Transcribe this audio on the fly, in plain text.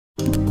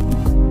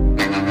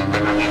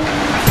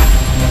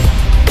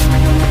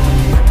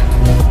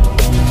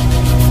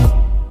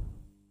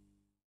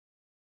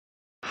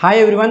Hi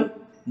everyone,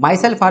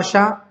 myself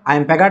Harsha. I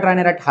am PEGA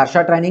trainer at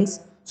Harsha Trainings.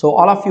 So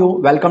all of you,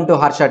 welcome to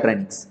Harsha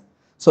Trainings.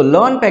 So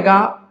learn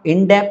PEGA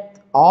in depth,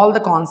 all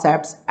the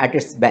concepts at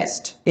its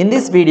best. In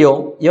this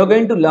video, you're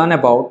going to learn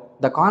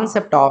about the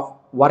concept of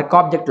work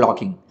object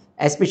locking,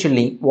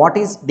 especially what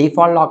is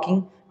default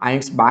locking and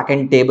its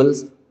backend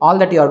tables, all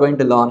that you are going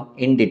to learn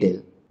in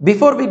detail.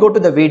 Before we go to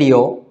the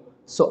video,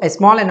 so a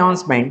small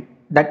announcement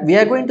that we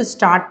are going to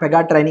start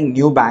PEGA training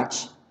new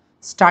batch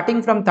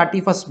starting from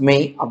 31st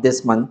May of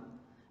this month,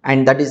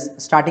 and that is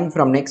starting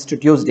from next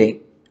Tuesday.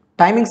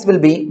 Timings will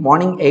be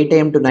morning 8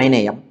 a.m. to 9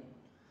 a.m.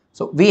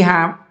 So we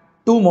have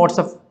two modes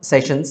of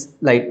sessions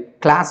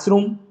like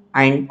classroom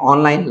and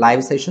online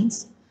live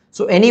sessions.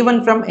 So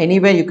anyone from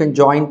anywhere you can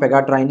join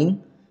PEGA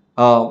training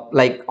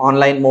like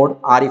online mode,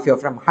 or if you're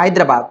from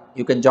Hyderabad,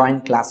 you can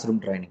join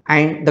classroom training.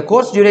 And the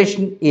course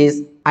duration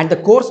is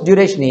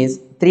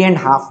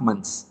 3.5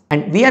 months.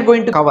 And we are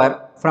going to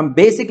cover from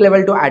basic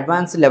level to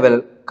advanced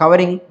level,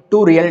 covering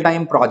two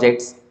real-time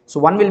projects. So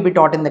one will be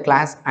taught in the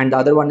class and the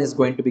other one is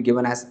going to be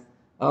given as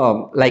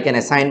like an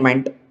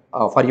assignment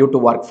for you to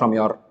work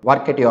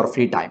at your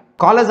free time.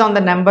 Call us on the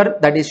number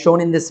that is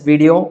shown in this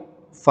video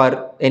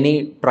for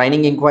any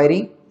training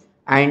inquiry,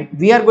 and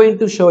we are going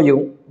to show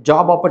you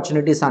job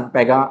opportunities on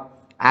PEGA,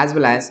 as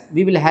well as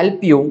we will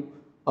help you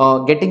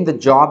getting the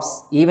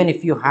jobs even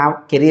if you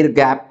have career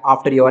gap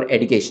after your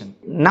education.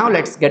 Now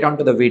let's get on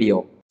to the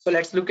video. So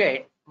let's look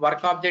at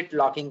work object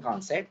locking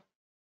concept.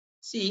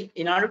 See,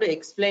 in order to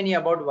explain you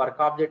about work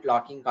object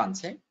locking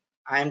concept,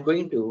 I am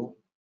going to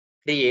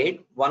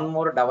create one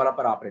more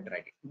developer operator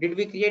ID. Did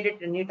we create it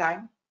any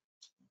time?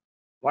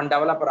 One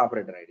developer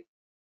operator ID.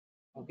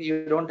 Okay,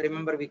 you don't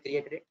remember we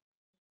created it?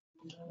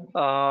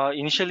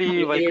 Initially,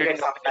 We while created creating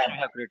the sometime. application, we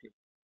have created.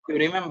 You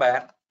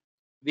remember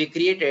we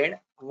created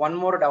one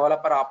more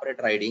developer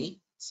operator ID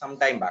some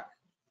time back.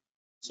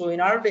 So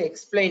in order to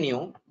explain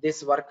you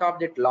this work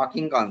object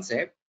locking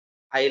concept,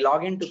 I'm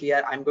going to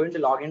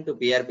log into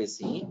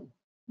PRPC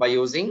by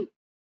using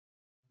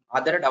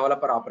other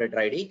developer operator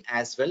ID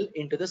as well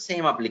into the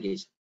same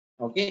application.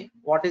 Okay,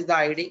 what is the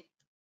ID?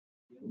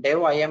 Dev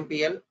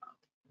IMPL.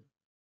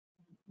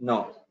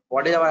 No,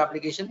 what is our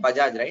application?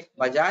 Bajaj, right?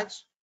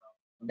 Bajaj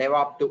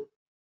DevOps 2.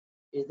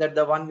 Is that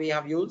the one we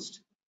have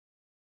used?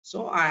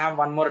 So I have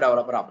one more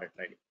developer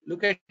operator ID.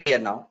 Look at here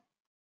now.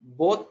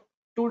 Both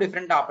two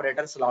different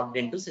operators logged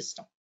into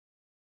system.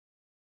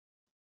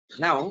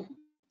 Now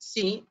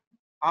see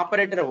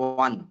operator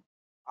 1.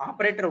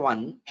 Operator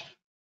 1,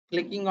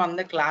 clicking on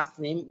the class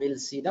name will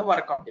see the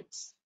work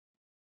objects.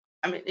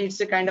 I mean, it's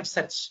a kind of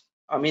search,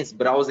 means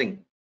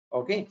browsing.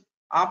 Okay.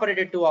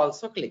 Operator 2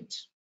 also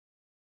clicked.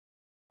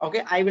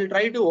 Okay, I will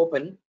try to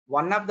open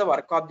one of the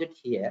work object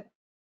here,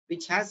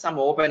 which has some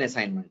open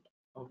assignment.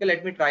 Okay,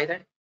 let me try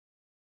that.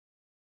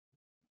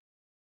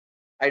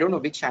 I don't know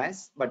which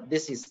has, but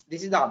this is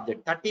the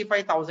object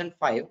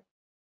 35,005.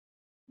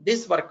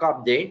 This work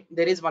object,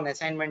 there is one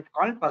assignment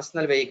called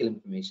personal vehicle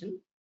information.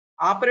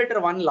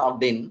 Operator 1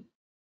 logged in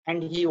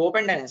and he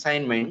opened an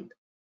assignment,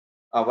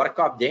 a work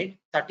object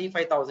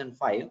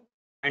 35,005,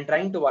 and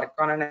trying to work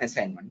on an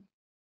assignment.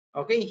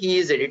 Okay, he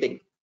is editing.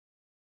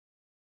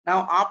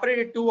 Now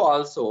operator 2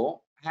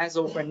 also has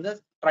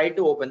tried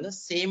to open the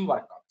same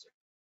work object.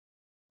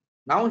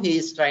 Now he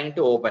is trying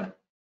to open.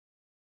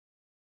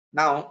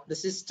 Now the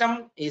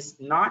system is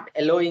not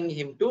allowing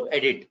him to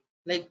edit.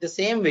 Like the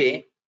same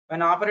way,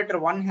 when operator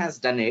 1 has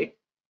done it,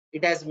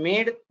 it has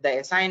made the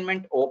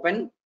assignment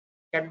open,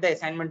 kept the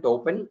assignment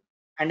open,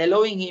 and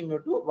allowing him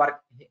to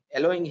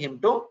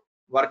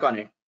work on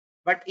it.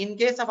 But in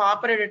case of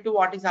operator 2,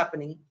 what is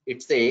happening?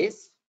 It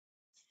says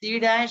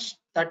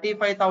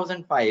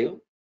C-35005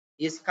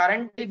 is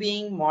currently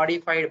being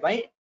modified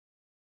by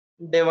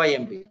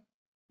dev.imp.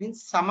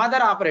 Means some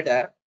other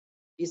operator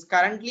is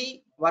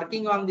currently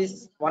working on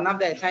this one of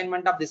the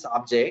assignment of this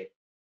object.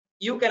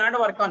 You cannot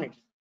work on it.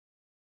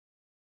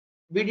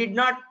 We did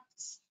not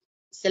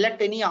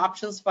select any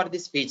options for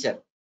this feature.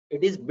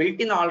 It is built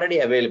in, already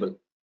available.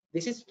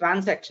 This is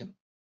transaction.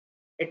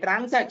 A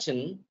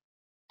transaction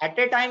at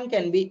a time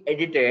can be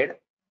edited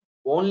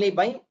only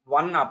by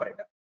one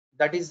operator.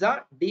 That is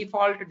the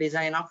default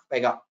design of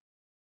PEGA.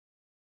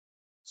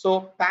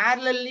 So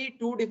parallelly,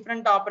 two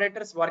different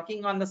operators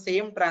working on the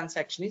same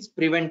transaction is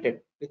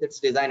prevented with its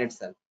design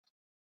itself.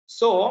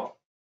 So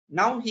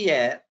now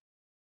here,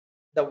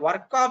 the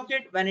work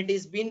object, when it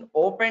is being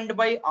opened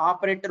by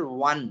operator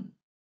 1,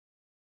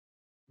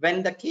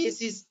 when the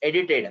case is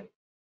edited,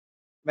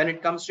 when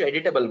it comes to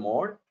editable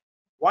mode,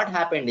 what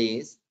happened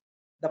is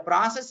the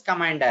process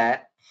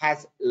commander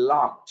has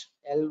locked,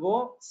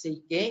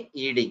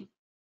 L-O-C-K-E-D.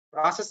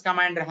 Process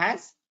commander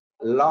has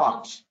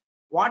locked.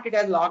 What it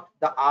has locked?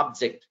 The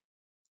object.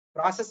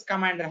 Process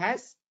commander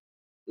has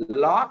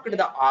locked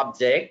the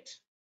object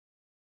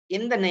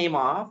in the name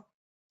of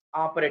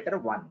operator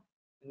 1.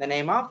 In the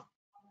name of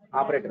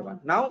operator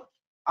 1. Now,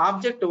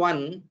 object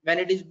 1, when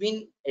it is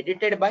being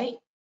edited by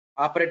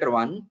operator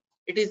 1,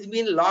 it is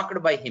being locked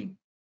by him.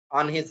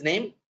 On his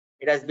name,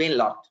 it has been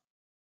locked.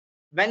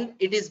 When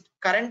it is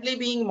currently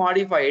being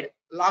modified,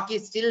 lock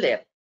is still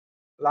there.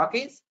 Lock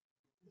is,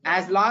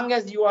 as long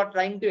as you are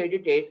trying to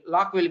edit it,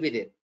 lock will be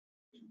there.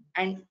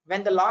 And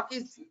when the lock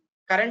is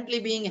currently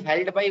being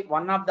held by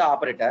one of the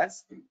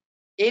operators,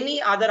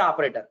 any other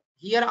operator,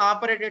 here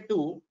operator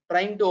 2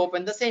 trying to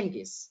open the same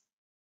case,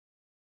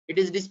 it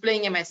is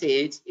displaying a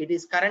message, it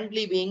is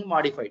currently being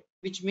modified,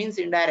 which means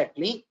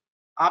indirectly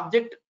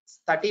object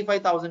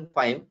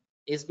 35005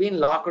 is being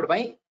locked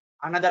by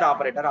another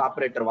operator,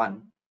 operator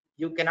 1.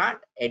 You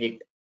cannot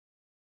edit.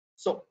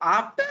 So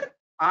after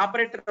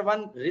operator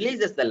 1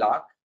 releases the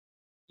lock,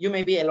 you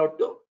may be allowed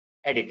to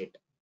edit it,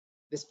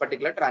 this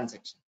particular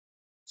transaction.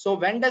 So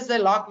when does the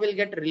lock will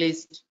get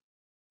released?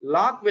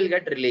 Lock will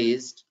get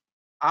released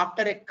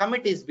after a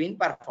commit is being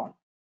performed.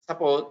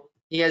 Suppose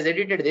he has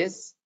edited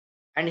this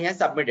and he has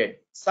submitted.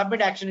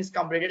 Submit action is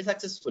completed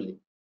successfully.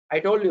 I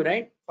told you,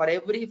 right? For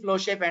every flow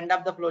shape, end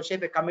of the flow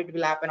shape, a commit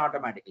will happen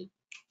automatically.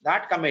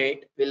 That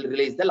commit will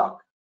release the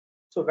lock.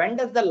 So when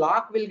does the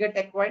lock will get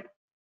acquired?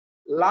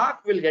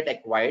 Lock will get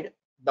acquired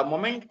the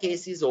moment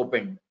case is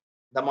opened.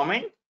 The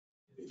moment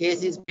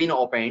case is been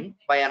opened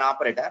by an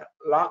operator,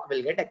 lock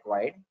will get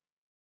acquired,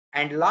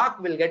 and lock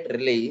will get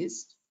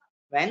released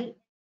when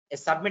a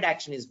submit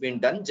action is being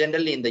done,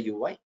 generally in the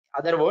UI.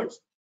 Other words,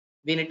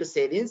 we need to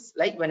say this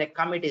like when a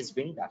commit is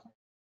being done.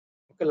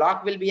 Okay,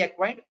 lock will be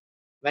acquired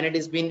when it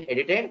is being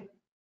edited,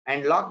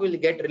 and lock will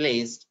get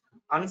released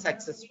on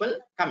successful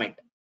commit.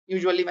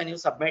 Usually when you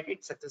submit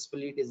it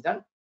successfully, it is done,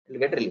 it will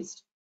get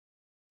released.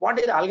 What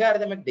is the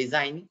algorithmic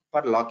design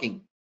for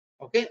locking?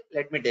 Okay,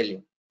 let me tell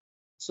you.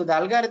 So the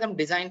algorithm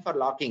design for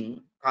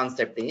locking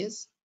concept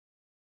is,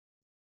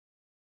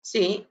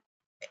 see,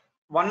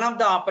 one of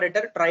the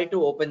operator try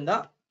to open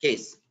the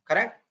case,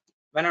 correct?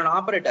 When an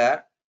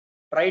operator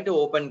try to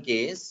open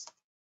case,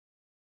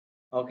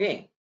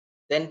 okay,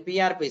 then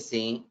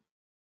PRPC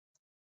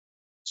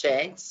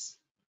checks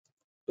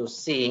to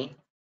see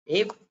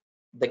if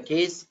the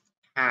case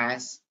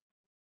has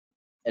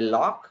a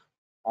lock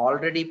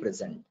already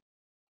present.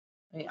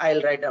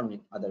 I'll write down it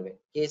other way.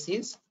 Case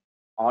is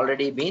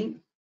already been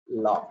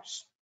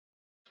locked.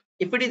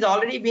 If it is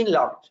already been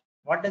locked,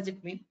 what does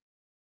it mean?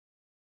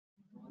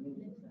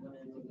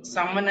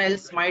 Someone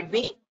else might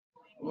be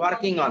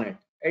working on it,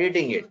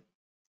 editing it.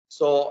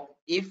 So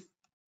if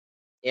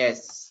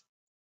yes,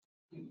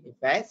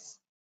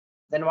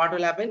 then what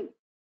will happen?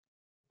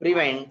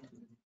 Prevent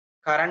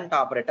current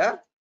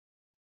operator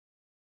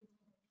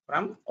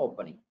from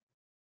opening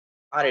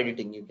or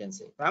editing, you can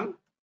say, from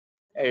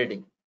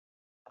editing.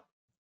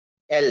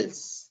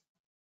 Else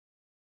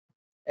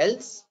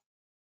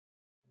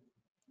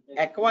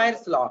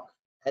acquires lock,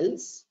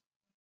 else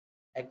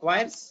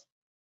acquires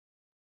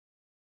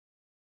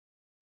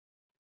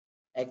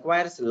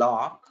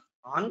lock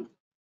on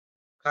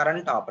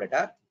current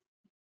operator,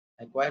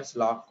 acquires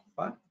lock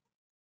for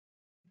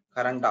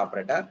current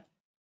operator,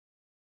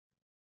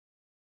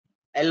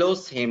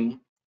 allows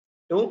him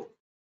to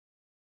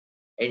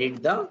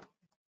edit the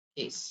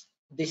case.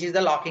 This is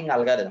the locking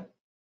algorithm.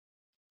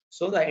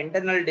 So the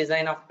internal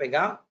design of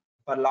PEGA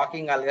for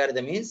locking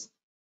algorithm is,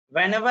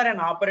 whenever an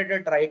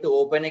operator try to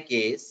open a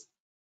case,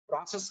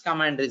 process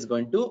commander is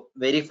going to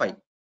verify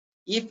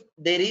if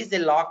there is a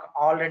lock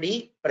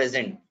already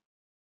present.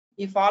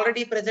 If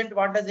already present,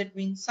 what does it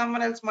mean?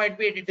 Someone else might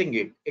be editing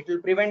it. It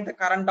will prevent the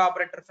current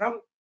operator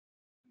from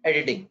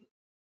editing.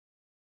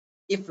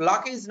 If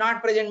lock is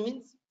not present,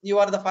 means you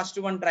are the first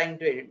one trying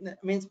to edit.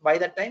 Means by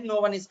that time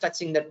no one is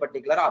touching that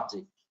particular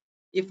object.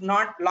 If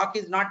not, lock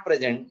is not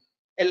present,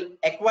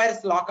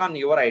 acquires lock on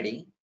your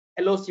ID,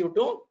 allows you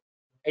to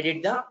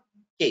edit the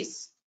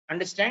case.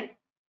 Understand?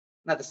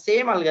 Now the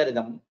same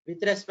algorithm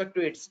with respect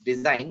to its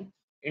design,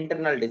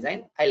 internal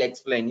design, I'll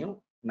explain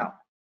you now.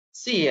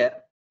 See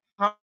here,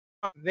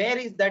 where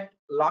is that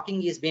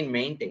locking is being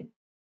maintained?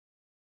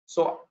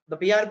 So the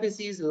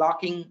PRPC is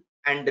locking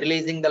and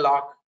releasing the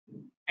lock.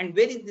 And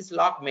where is this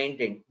lock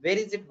maintained? Where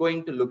is it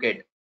going to look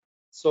at?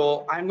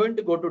 So I'm going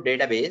to go to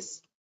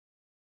database,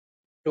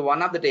 to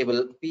one of the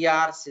table,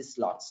 PR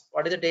syslocks.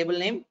 What is the table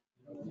name?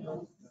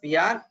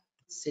 PR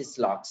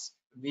syslocks.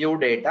 View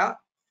data,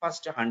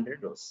 first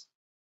 100 rows.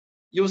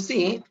 You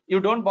see, you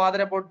don't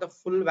bother about the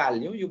full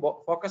value. You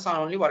focus on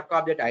only work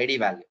object ID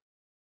value.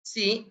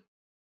 See,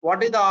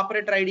 what is the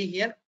operator ID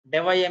here?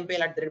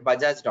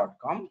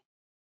 devimpl@bajaj.com,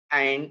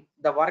 and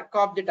the work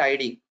object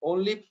ID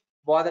only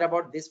bother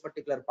about this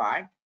particular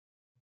part.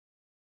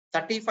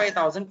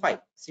 35,005.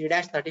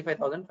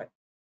 C-35,005.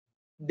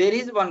 There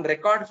is one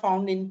record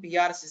found in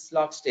PR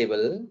syslocks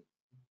table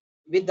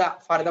with the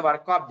for the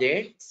work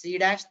object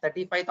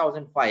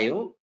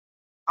C-35,005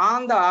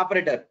 on the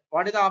operator.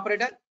 What is the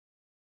operator?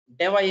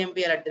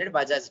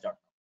 devimpl@bajaj.com.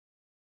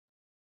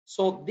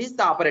 So this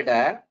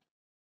operator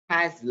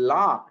has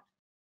locked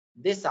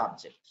this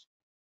object.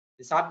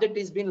 This object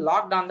is being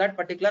locked on that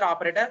particular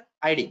operator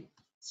ID.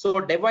 So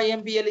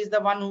devimpl is the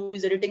one who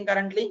is editing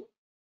currently.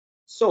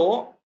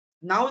 So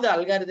now the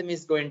algorithm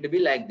is going to be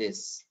like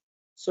this.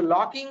 So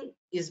locking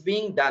is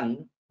being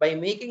done by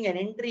making an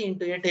entry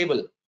into a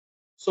table.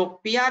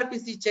 So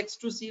PRPC checks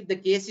to see if the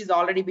case is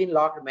already been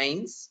locked,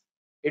 means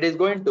it is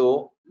going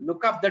to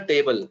look up the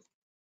table.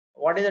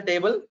 What is the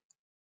table?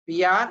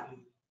 PR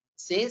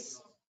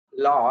sys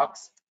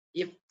logs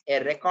if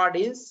a record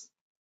is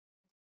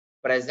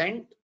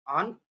present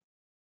on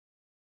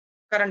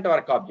current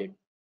work object.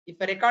 If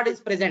a record is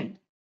present,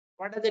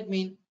 what does it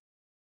mean?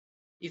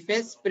 If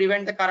yes,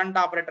 prevent the current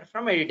operator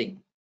from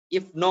editing.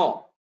 If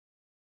no,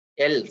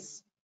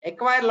 else.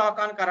 Acquire lock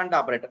on current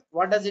operator.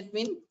 What does it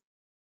mean?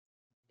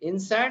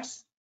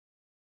 Inserts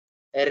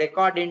a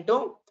record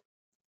into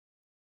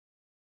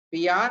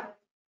PR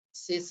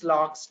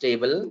syslogs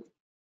table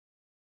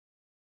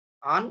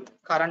on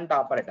current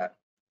operator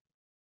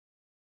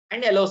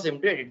and allows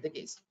him to edit the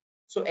case.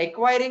 So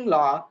acquiring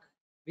lock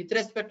with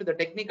respect to the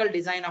technical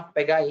design of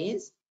PEGA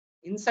is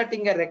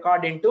inserting a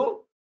record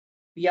into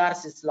PR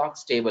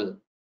syslogs table.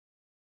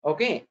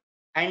 Okay,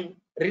 and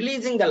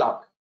releasing the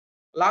lock.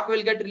 Lock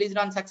will get released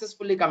on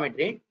successfully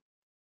committed,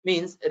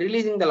 means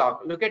releasing the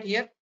lock. Look at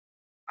here.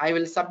 I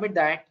will submit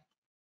that.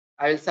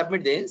 I will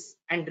submit this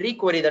and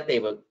requery the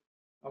table.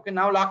 Okay,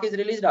 now lock is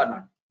released or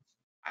not?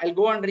 I'll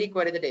go and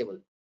requery the table.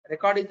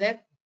 Record is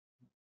there.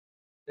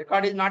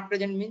 Record is not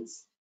present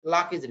means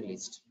lock is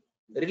released.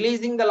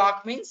 Releasing the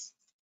lock means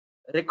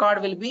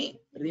record will be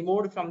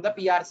removed from the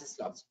PR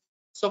syslogs.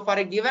 So for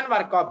a given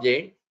work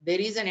object, there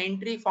is an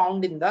entry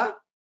found in the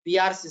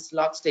PR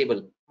syslogs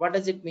table. What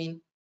does it mean?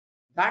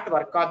 That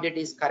work object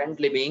is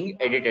currently being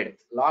edited,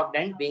 logged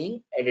and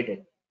being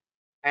edited.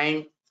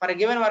 And for a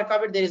given work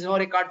object, there is no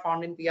record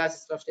found in PR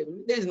syslogs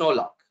table. There is no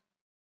lock.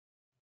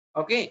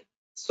 Okay.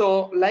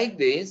 So like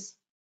this,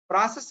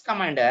 process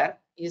commander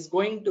is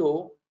going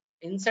to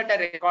insert a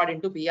record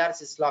into PR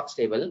syslogs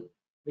table,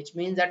 which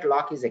means that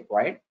lock is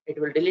acquired. It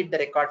will delete the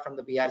record from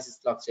the PR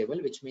syslogs table,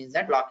 which means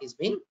that lock is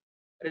being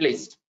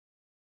released.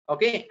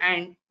 Okay,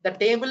 and the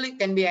table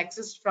can be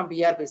accessed from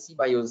PRPC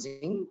by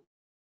using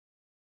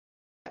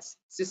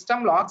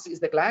system logs is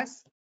the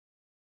class,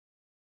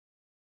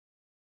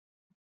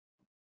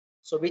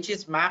 so which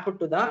is mapped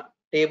to the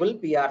table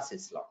PR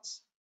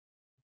syslogs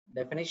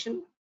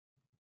definition,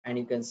 and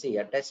you can see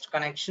a test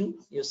connection.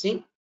 You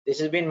see this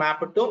has been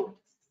mapped to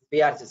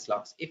PR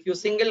syslogs. If you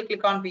single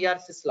click on PR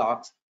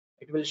syslogs,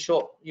 it will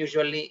show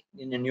usually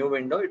in a new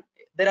window.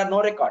 There are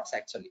no records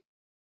actually.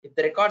 If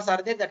the records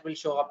are there, that will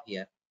show up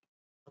here.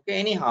 Okay,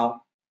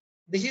 anyhow,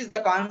 this is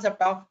the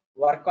concept of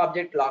work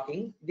object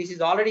locking. This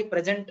is already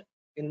present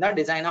in the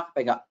design of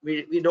PEGA.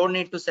 We don't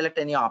need to select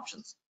any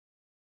options.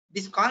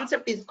 This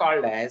concept is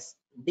called as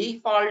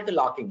default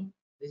locking.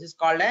 This is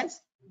called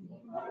as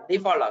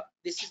default lock.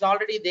 This is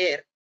already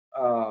there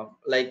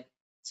like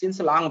since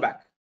long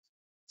back.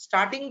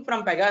 Starting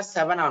from PEGA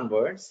 7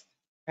 onwards,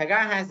 PEGA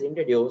has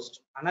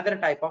introduced another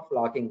type of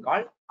locking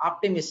called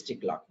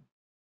optimistic locking.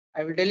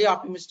 I will tell you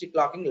optimistic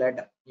locking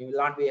later. You will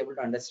not be able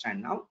to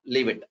understand now.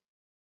 Leave it.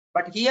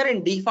 But here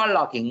in default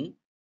locking,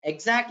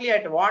 exactly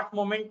at what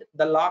moment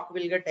the lock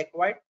will get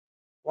acquired?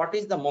 What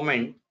is the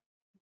moment?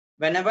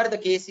 Whenever the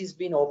case is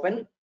being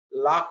opened,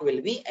 lock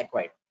will be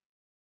acquired.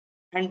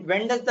 And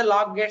when does the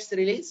lock gets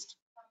released?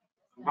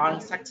 On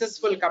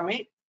successful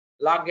commit,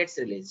 lock gets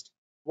released.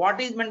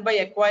 What is meant by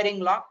acquiring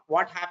lock?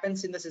 What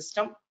happens in the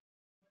system?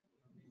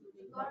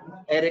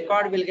 A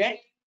record will get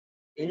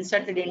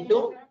inserted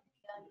into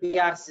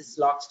PR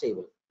syslogs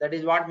table. That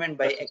is what meant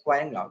by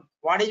acquiring lock.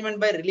 What is meant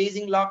by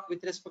releasing lock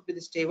with respect to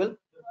this table?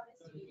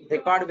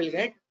 Record will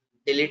get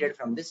deleted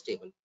from this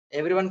table.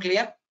 Everyone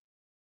clear?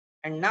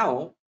 And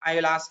now I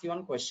will ask you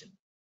one question.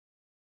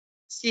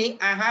 See,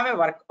 I have a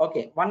work.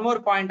 Okay, one more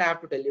point I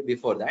have to tell you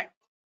before that.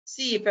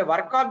 See, if a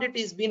work object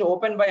is being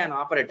opened by an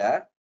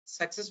operator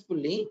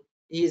successfully,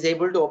 he is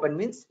able to open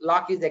means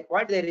lock is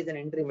acquired. There is an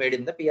entry made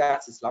in the PR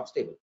syslogs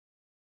table.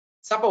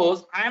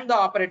 Suppose I am the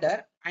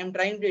operator. I am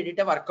trying to edit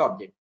a work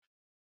object.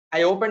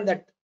 I opened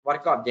that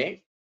work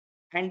object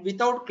and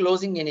without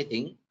closing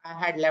anything, I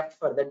had left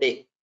for the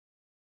day.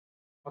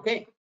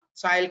 Okay,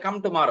 so I'll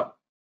come tomorrow.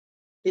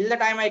 Till the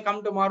time I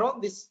come tomorrow,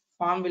 this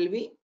form will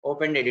be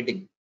opened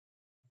editing.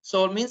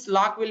 So it means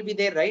lock will be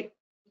there, right?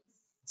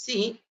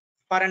 See,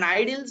 for an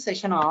ideal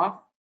session of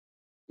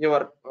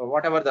your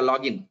whatever the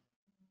login,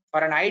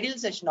 for an ideal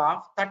session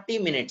of 30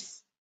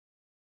 minutes,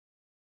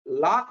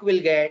 lock will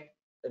get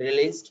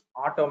released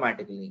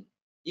automatically.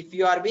 If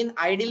you are being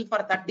idle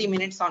for 30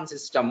 minutes on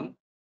system,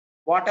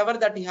 whatever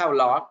that you have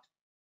locked,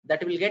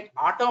 that will get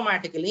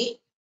automatically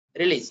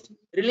released.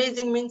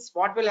 Releasing means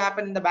what will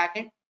happen in the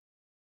backend?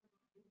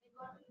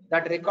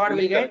 That record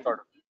will get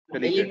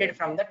deleted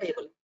from the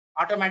table.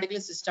 Automatically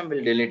system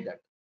will delete that.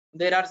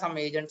 There are some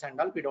agents and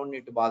all, we don't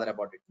need to bother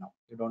about it now.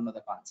 You don't know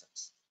the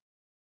concepts.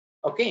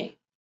 Okay,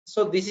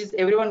 so this is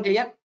everyone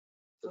clear?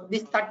 So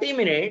this 30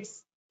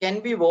 minutes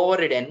can be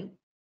overridden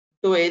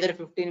to either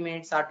 15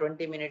 minutes or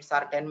 20 minutes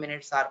or 10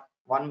 minutes or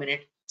 1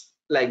 minute,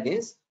 like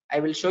this. I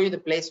will show you the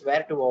place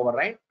where to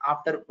override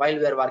after while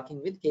we are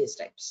working with case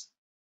types.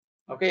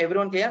 Okay,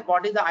 everyone clear?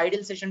 What is the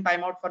ideal session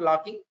timeout for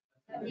locking?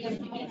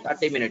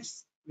 30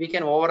 minutes. We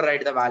can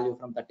override the value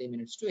from 30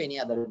 minutes to any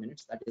other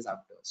minutes, that is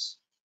up to us.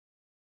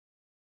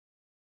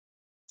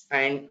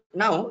 And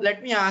now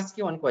let me ask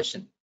you one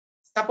question.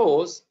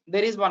 Suppose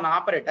there is one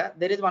operator,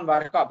 there is one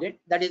work object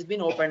that is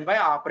been opened by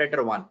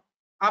operator 1.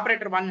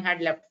 Operator 1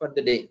 had left for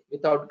the day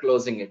without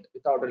closing it,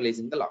 without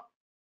releasing the lock.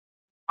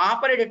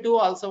 Operator 2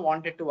 also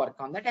wanted to work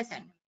on that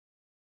assignment.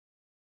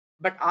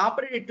 But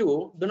operator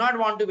 2 do not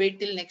want to wait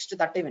till next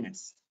 30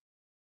 minutes.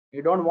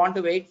 You don't want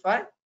to wait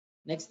for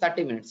next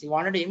 30 minutes. You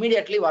wanted to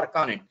immediately work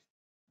on it,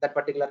 that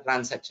particular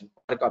transaction,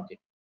 work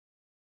object.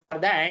 For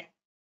that,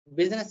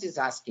 business is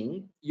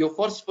asking you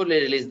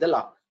forcefully release the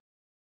lock.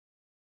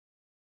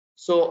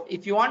 So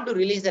if you want to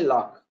release a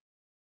lock,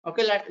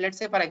 okay, let's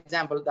say for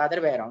example, the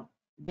other way around,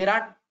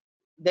 there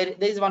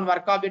is one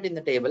work object in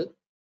the table,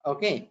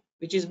 okay,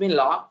 which has been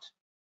locked,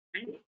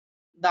 and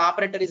the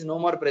operator is no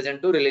more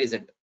present to release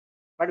it.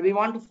 But we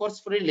want to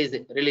forcefully release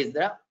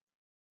the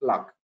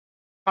lock.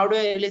 How do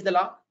I release the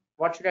lock?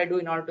 What should I do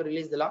in order to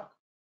release the lock?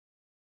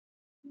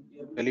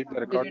 Delete the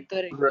record. Delete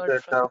the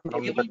record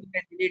from You can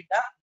delete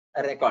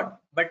the record,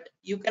 but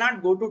you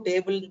cannot go to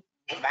table,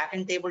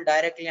 backend table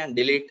directly and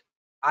delete,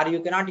 or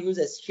you cannot use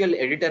SQL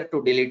editor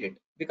to delete it,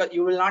 because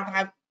you will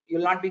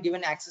not be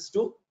given access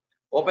to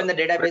open the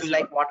database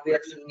like what we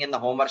are seeing in the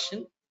home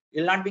version.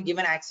 You will not be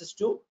given access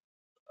to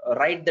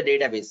write the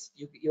database.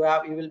 You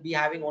will be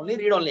having only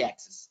read-only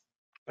access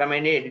from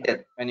any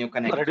editor when you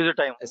connect. Reduce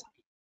the time.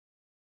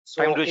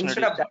 So time duration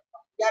instead of that,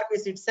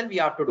 database itself, we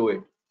have to do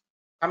it.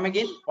 Come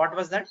again. What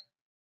was that?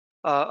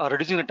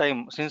 Reducing the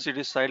time, since it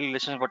is idle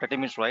relation for 30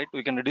 minutes, right?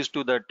 We can reduce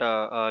to that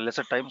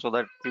lesser time, so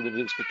that it will be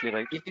released quickly,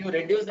 right? If you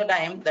reduce the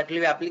time, that will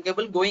be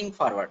applicable going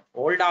forward.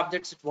 Old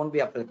objects, it won't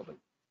be applicable.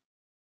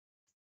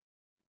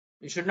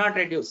 You should not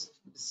reduce.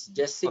 It's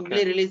just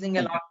simply releasing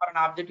a lock for an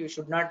object. You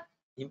should not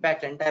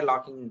impact entire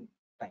locking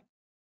time.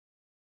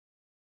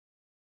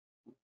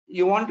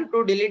 You wanted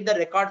to delete the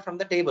record from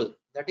the table.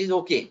 That is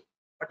okay.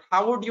 But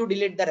how would you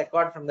delete the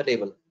record from the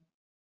table?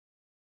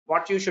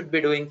 What you should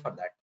be doing for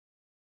that?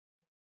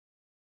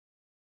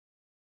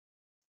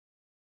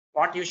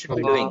 What you should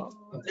be doing?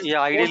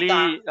 Yeah,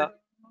 ideally.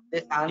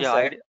 This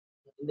answer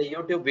in the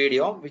YouTube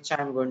video, which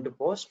I am going to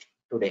post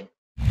today.